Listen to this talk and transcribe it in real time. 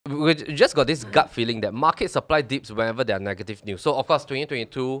we just got this gut feeling that market supply dips whenever there are negative news. So of course,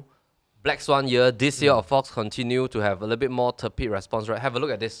 2022, Black Swan year. This year, of course, continue to have a little bit more tepid response. Right? Have a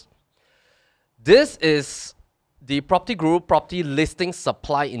look at this. This is the Property Guru Property Listing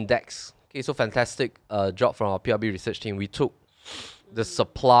Supply Index. Okay, so fantastic job from our PLB research team. We took the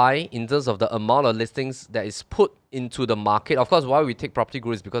supply in terms of the amount of listings that is put into the market. Of course, why we take Property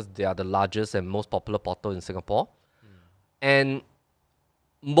Guru is because they are the largest and most popular portal in Singapore. And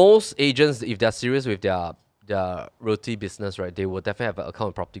most agents, if they're serious with their realty business, right, they will definitely have an account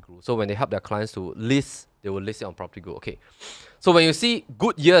with Property Guru. So when they help their clients to list, they will list it on Property Guru. Okay. So when you see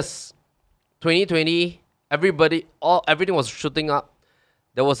good years, 2020, everything was shooting up.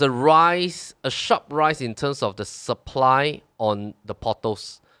 There was a sharp rise in terms of the supply on the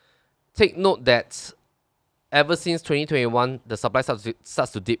portals. Take note that ever since 2021, the supply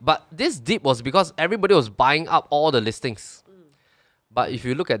starts to dip. But this dip was because everybody was buying up all the listings. But if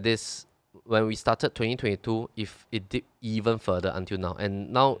you look at this, when we started 2022, if it dipped even further until now.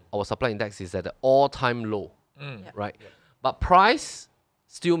 And now our supply index is at the all-time low, right? Yep. But price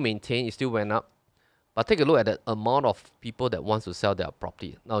still maintained, it still went up. But take a look at the amount of people that wants to sell their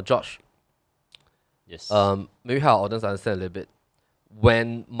property. Now, Josh. Yes. Maybe how our audience understand a little bit.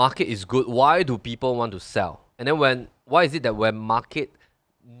 When market is good, why do people want to sell? And then why is it that when market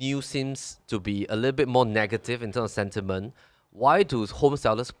news seems to be a little bit more negative in terms of sentiment, why do home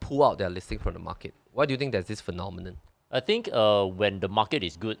sellers pull out their listing from the market? Why do you think there's this phenomenon? I think when the market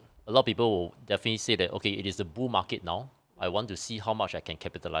is good, a lot of people will definitely say that, okay, it is a bull market now. I want to see how much I can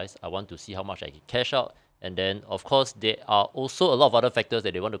capitalize. I want to see how much I can cash out. And then, of course, there are also a lot of other factors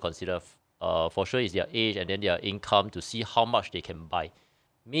that they want to consider. For sure is their age and then their income to see how much they can buy.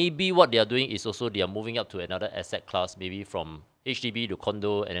 Maybe what they are doing is also they are moving up to another asset class, maybe from HDB to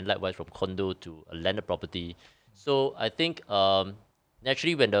condo, and then likewise from condo to a landed property. So I think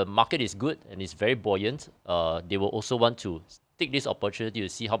naturally when the market is good and it's very buoyant, they will also want to take this opportunity to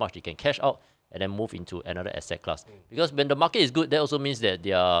see how much they can cash out and then move into another asset class. Because when the market is good, that also means that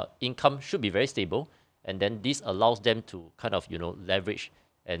their income should be very stable. And then this allows them to kind of, leverage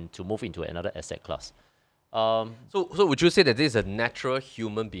and to move into another asset class. So would you say that this is a natural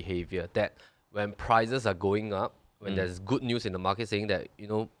human behavior that when prices are going up, when there's good news in the market saying that,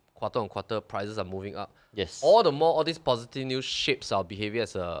 quarter on quarter prices are moving up, yes, all the more all this positive news shapes our behavior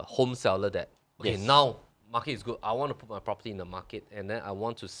as a home seller that, okay, now market is good. I want to put my property in the market and then I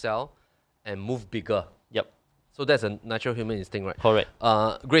want to sell and move bigger. Yep. So that's a natural human instinct, right? Correct.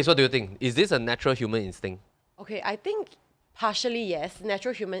 Grace, what do you think? Is this a natural human instinct? Okay, I think partially yes,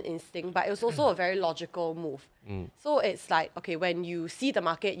 natural human instinct, but it's also a very logical move. So it's like, okay, when you see the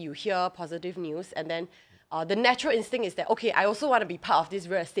market, you hear positive news, and then the natural instinct is that, okay, I also want to be part of this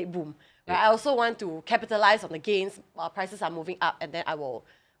real estate boom. Right? I also want to capitalize on the gains while prices are moving up, and then I will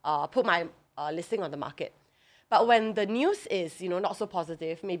put my listing on the market. But when the news is, not so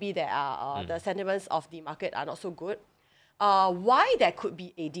positive, maybe there are the sentiments of the market are not so good. Why there could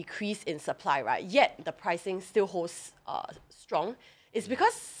be a decrease in supply, right? Yet the pricing still holds strong, is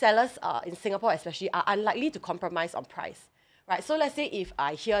because sellers in Singapore especially are unlikely to compromise on price, right? So let's say if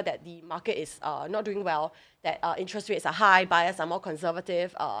I hear that the market is not doing well, that interest rates are high, buyers are more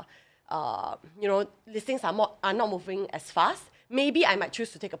conservative, listings are not moving as fast, maybe I might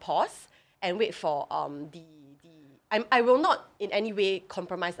choose to take a pause and wait for I will not in any way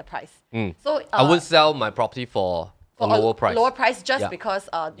compromise the price. So I would sell my property for a lower price. Lower price just because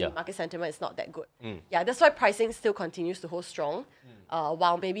the market sentiment is not that good. Yeah, that's why pricing still continues to hold strong,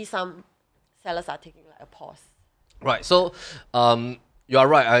 while maybe some sellers are taking like a pause. Right. So you are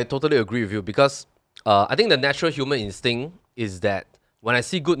right. I totally agree with you because I think the natural human instinct is that when I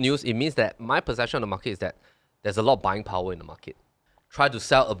see good news, it means that my perception of the market is that there's a lot of buying power in the market. Try to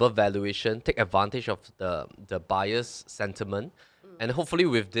sell above valuation, take advantage of the buyer's sentiment, and hopefully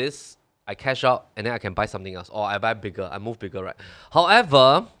with this, I cash out and then I can buy something else, or I buy bigger, I move bigger, right?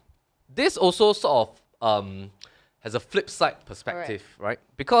 However, this also sort of has a flip side perspective, right?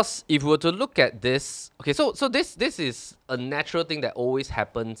 Because if we were to look at this, okay, so this is a natural thing that always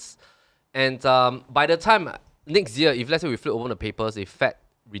happens, and by the time next year, if let's say we flip over the papers, if Fed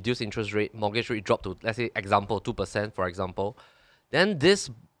reduce interest rate, mortgage rate drop to, let's say, example 2%, for example, then this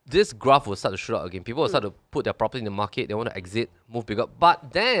graph will start to shoot out again. People will start to put their property in the market. They want to exit, move bigger.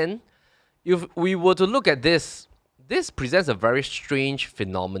 But then, if we were to look at this, this presents a very strange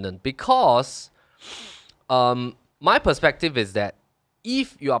phenomenon because my perspective is that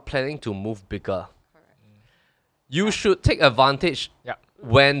if you are planning to move bigger, you should take advantage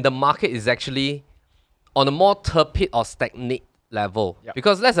when the market is actually on a more tepid or stagnant level.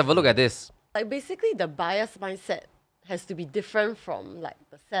 Because let's have a look at this. Like basically the buyer's mindset has to be different from like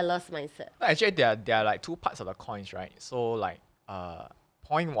the seller's mindset? Actually, there are like two parts of the coins, right? So like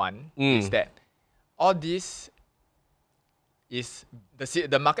point one is that all this is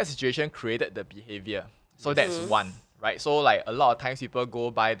the market situation created the behavior. So that's one, right? So like a lot of times people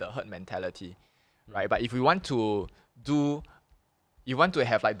go by the herd mentality, right? But if we want to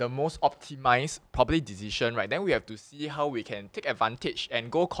have like the most optimized property decision, right, then we have to see how we can take advantage and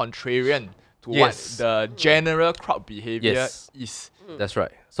go contrarian to what the general crowd behavior is. That's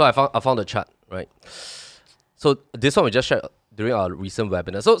right. So I found the chart, right? So this one we just shared during our recent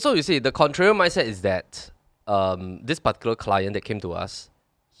webinar. So you see, the contrarian mindset is that this particular client that came to us,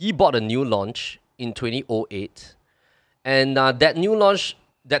 he bought a new launch in 2008, and that new launch,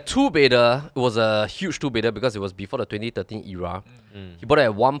 that two-bedder, it was a huge two-bedder because it was before the 2013 era. He bought it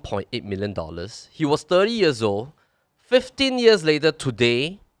at $1.8 million. He was 30 years old. 15 years later,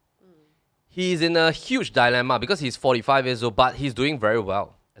 today, he's in a huge dilemma because he's 45 years old, but he's doing very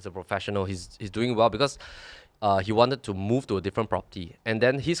well as a professional. He's doing well because he wanted to move to a different property. And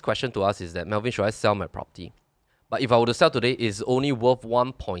then his question to us is that, Melvin, should I sell my property? But if I were to sell today, it's only worth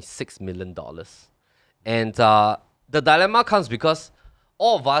 $1.6 million. And the dilemma comes because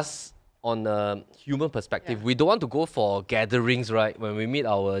all of us, on a human perspective, we don't want to go for gatherings, right? When we meet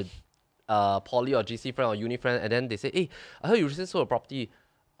our poly or GC friend or uni friend, and then they say, hey, I heard you recently sold a property.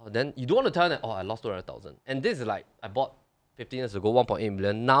 Then you don't want to tell them, oh, I lost 200,000. And this is like, I bought 15 years ago, 1.8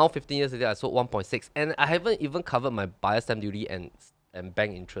 million. Now, 15 years later, I sold 1.6. And I haven't even covered my buyer stamp duty and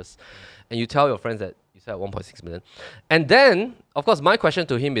bank interest. And you tell your friends that you sell at 1.6 million. And then, of course, my question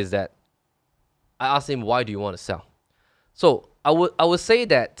to him is that, I asked him, why do you want to sell? So I would say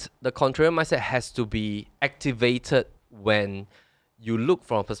that the contrarian mindset has to be activated when you look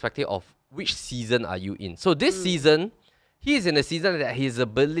from a perspective of which season are you in. So this season, he is in a season that his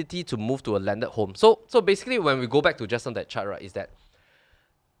ability to move to a landed home. So basically, when we go back to just on that chart, right, is that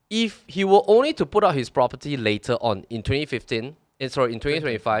if he were only to put out his property later on in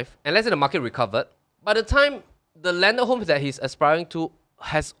 2025, and let's say the market recovered, by the time the landed homes that he's aspiring to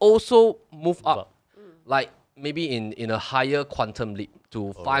has also moved up, like maybe in a higher quantum leap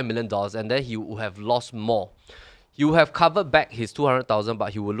to $5 million, and then he would have lost more. He would have covered back his 200,000,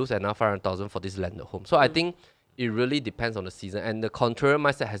 but he will lose another 500,000 for this landed home. So I think it really depends on the season, and the contrarian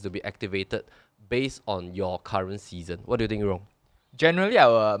mindset has to be activated based on your current season. What do you think, Rong? Generally,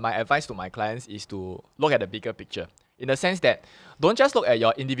 my advice to my clients is to look at the bigger picture. In the sense that, don't just look at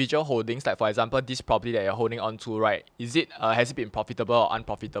your individual holdings. Like for example, this property that you're holding on to, right? Has it been profitable or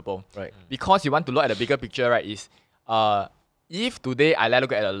unprofitable? Right. Because you want to look at the bigger picture, right? Is if today I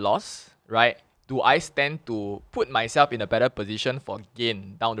look at a loss, right? Do I stand to put myself in a better position for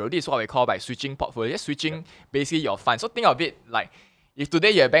gain down the road? This is what we call by switching portfolio. Just switching basically your funds. So think of it like, if today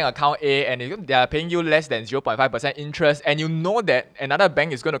you have bank account A and they are paying you less than 0.5% interest, and you know that another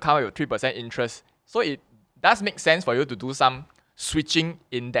bank is going to come up with 3% interest, so it does make sense for you to do some switching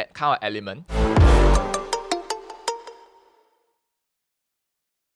in that kind of element.